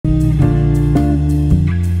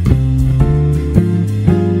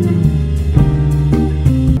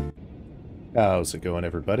How's it going,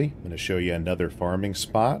 everybody? I'm going to show you another farming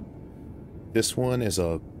spot. This one is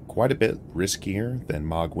quite a bit riskier than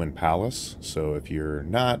Mogwin Palace, so if you're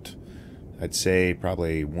not, I'd say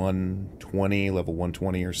probably 120, level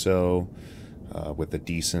 120 or so, with a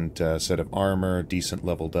decent set of armor, decent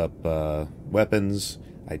leveled up weapons.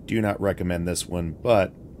 I do not recommend this one,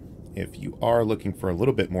 but if you are looking for a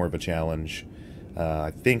little bit more of a challenge, I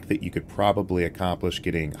think that you could probably accomplish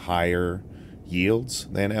getting higher yields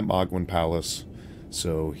than at Mogwin Palace.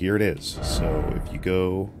 So here it is. So if you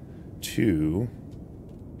go to,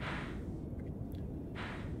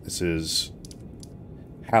 this is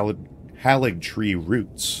Haligtree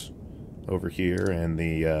Roots over here, and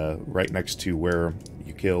the right next to where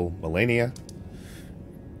you kill Melania,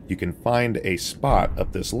 you can find a spot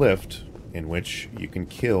up this lift in which you can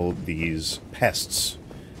kill these pests,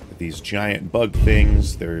 these giant bug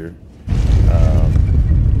things. They're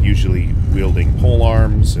usually wielding pole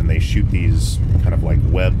arms, and they shoot these kind of like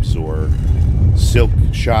webs or silk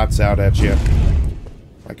shots out at you.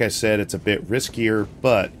 Like I said, it's a bit riskier,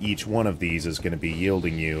 but each one of these is going to be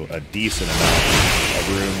yielding you a decent amount of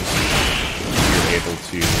runes. You're able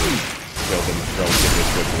to kill them relatively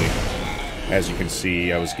quickly. As you can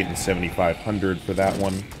see, I was getting 7,500 for that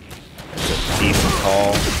one. It's a decent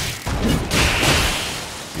haul.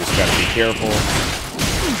 You just gotta be careful.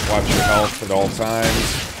 Watch your health at all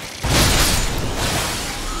times.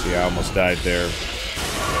 See, I almost died there.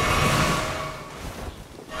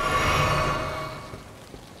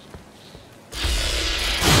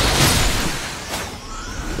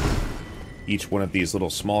 Each one of these little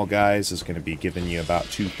small guys is going to be giving you about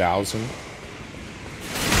 2,000.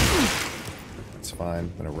 That's fine.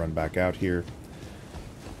 I'm going to run back out here.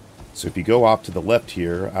 So if you go off to the left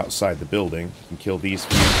here, outside the building, you can kill these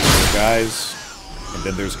few little guys. And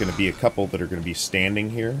then there's going to be a couple that are going to be standing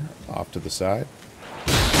here, off to the side.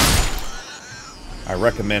 I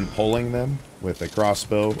recommend pulling them with a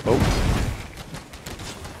crossbow. Oh!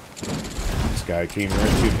 This guy came right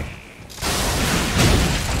to me.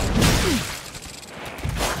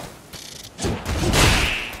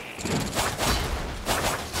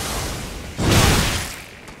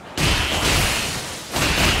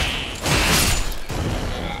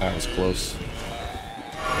 That was close.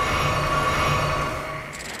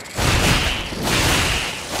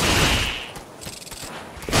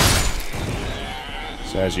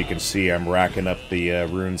 So as you can see, I'm racking up the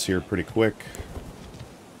runes here pretty quick.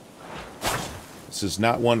 This is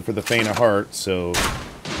not one for the faint of heart, so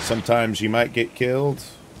sometimes you might get killed,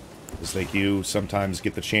 as they do sometimes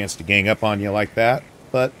get the chance to gang up on you like that,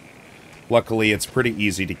 but luckily it's pretty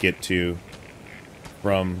easy to get to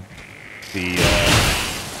from the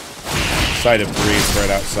site of grief right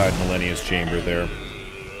outside Millennia's chamber there.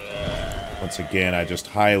 Once again, I just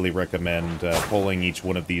highly recommend pulling each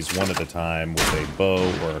one of these one at a time with a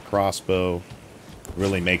bow or a crossbow. It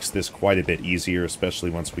really makes this quite a bit easier, especially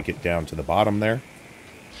once we get down to the bottom there.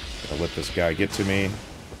 Gonna let this guy get to me.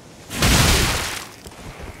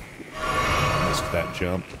 Missed that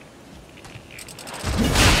jump.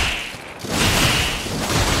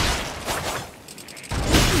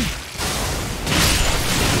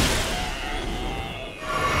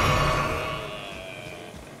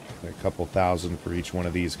 A couple thousand for each one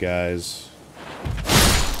of these guys.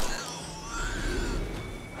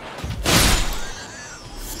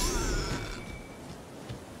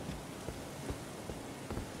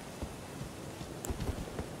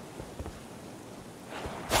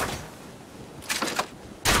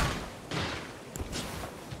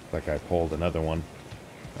 Like I pulled another one.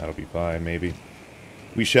 That'll be fine, maybe.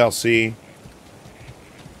 We shall see.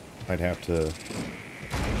 I'd have to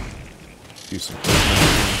do some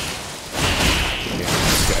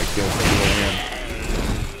this guy killed him.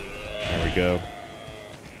 There we go.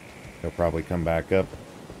 He'll probably come back up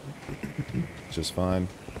just fine.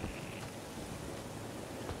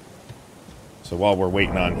 So while we're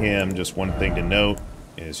waiting on him, just one thing to note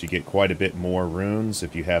is you get quite a bit more runes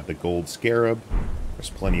if you have the gold scarab. There's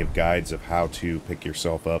plenty of guides of how to pick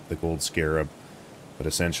yourself up the gold scarab, but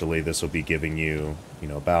essentially this will be giving you,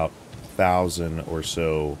 about 1,000 or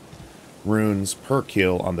so runes per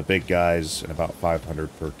kill on the big guys, and about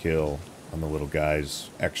 500 per kill on the little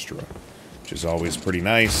guys extra, which is always pretty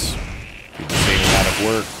nice. Do the same amount of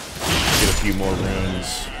work, get a few more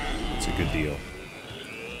runes. It's a good deal.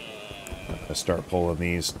 I'm gonna start pulling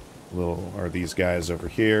these these guys over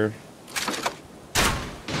here.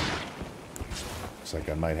 Looks like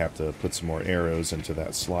I might have to put some more arrows into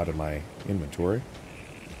that slot in my inventory.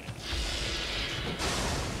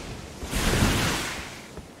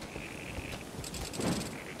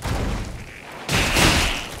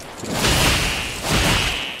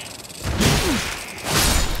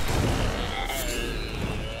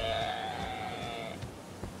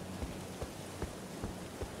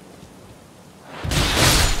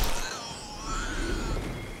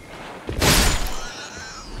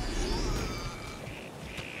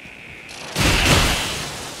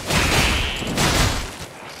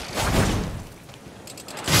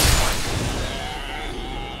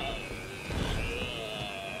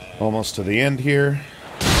 Almost to the end here.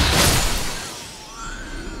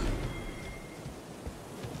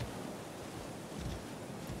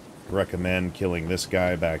 Recommend killing this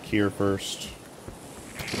guy back here first.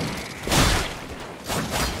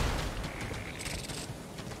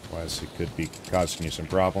 Otherwise, it could be causing you some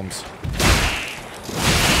problems.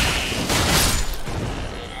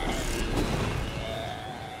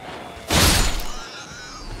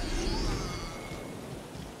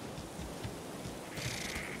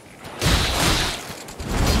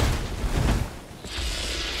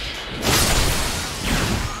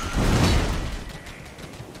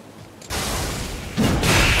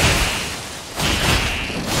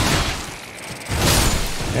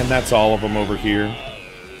 And that's all of them over here.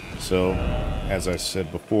 So, as I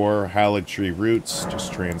said before, Haligtree roots,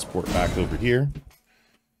 just transport back over here.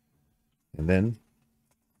 And then,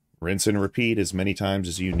 rinse and repeat as many times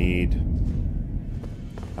as you need.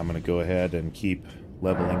 I'm going to go ahead and keep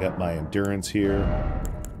leveling up my endurance here.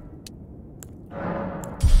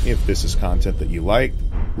 If this is content that you like,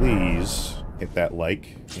 please hit that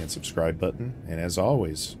like and subscribe button. And as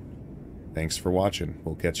always, thanks for watching.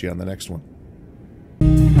 We'll catch you on the next one.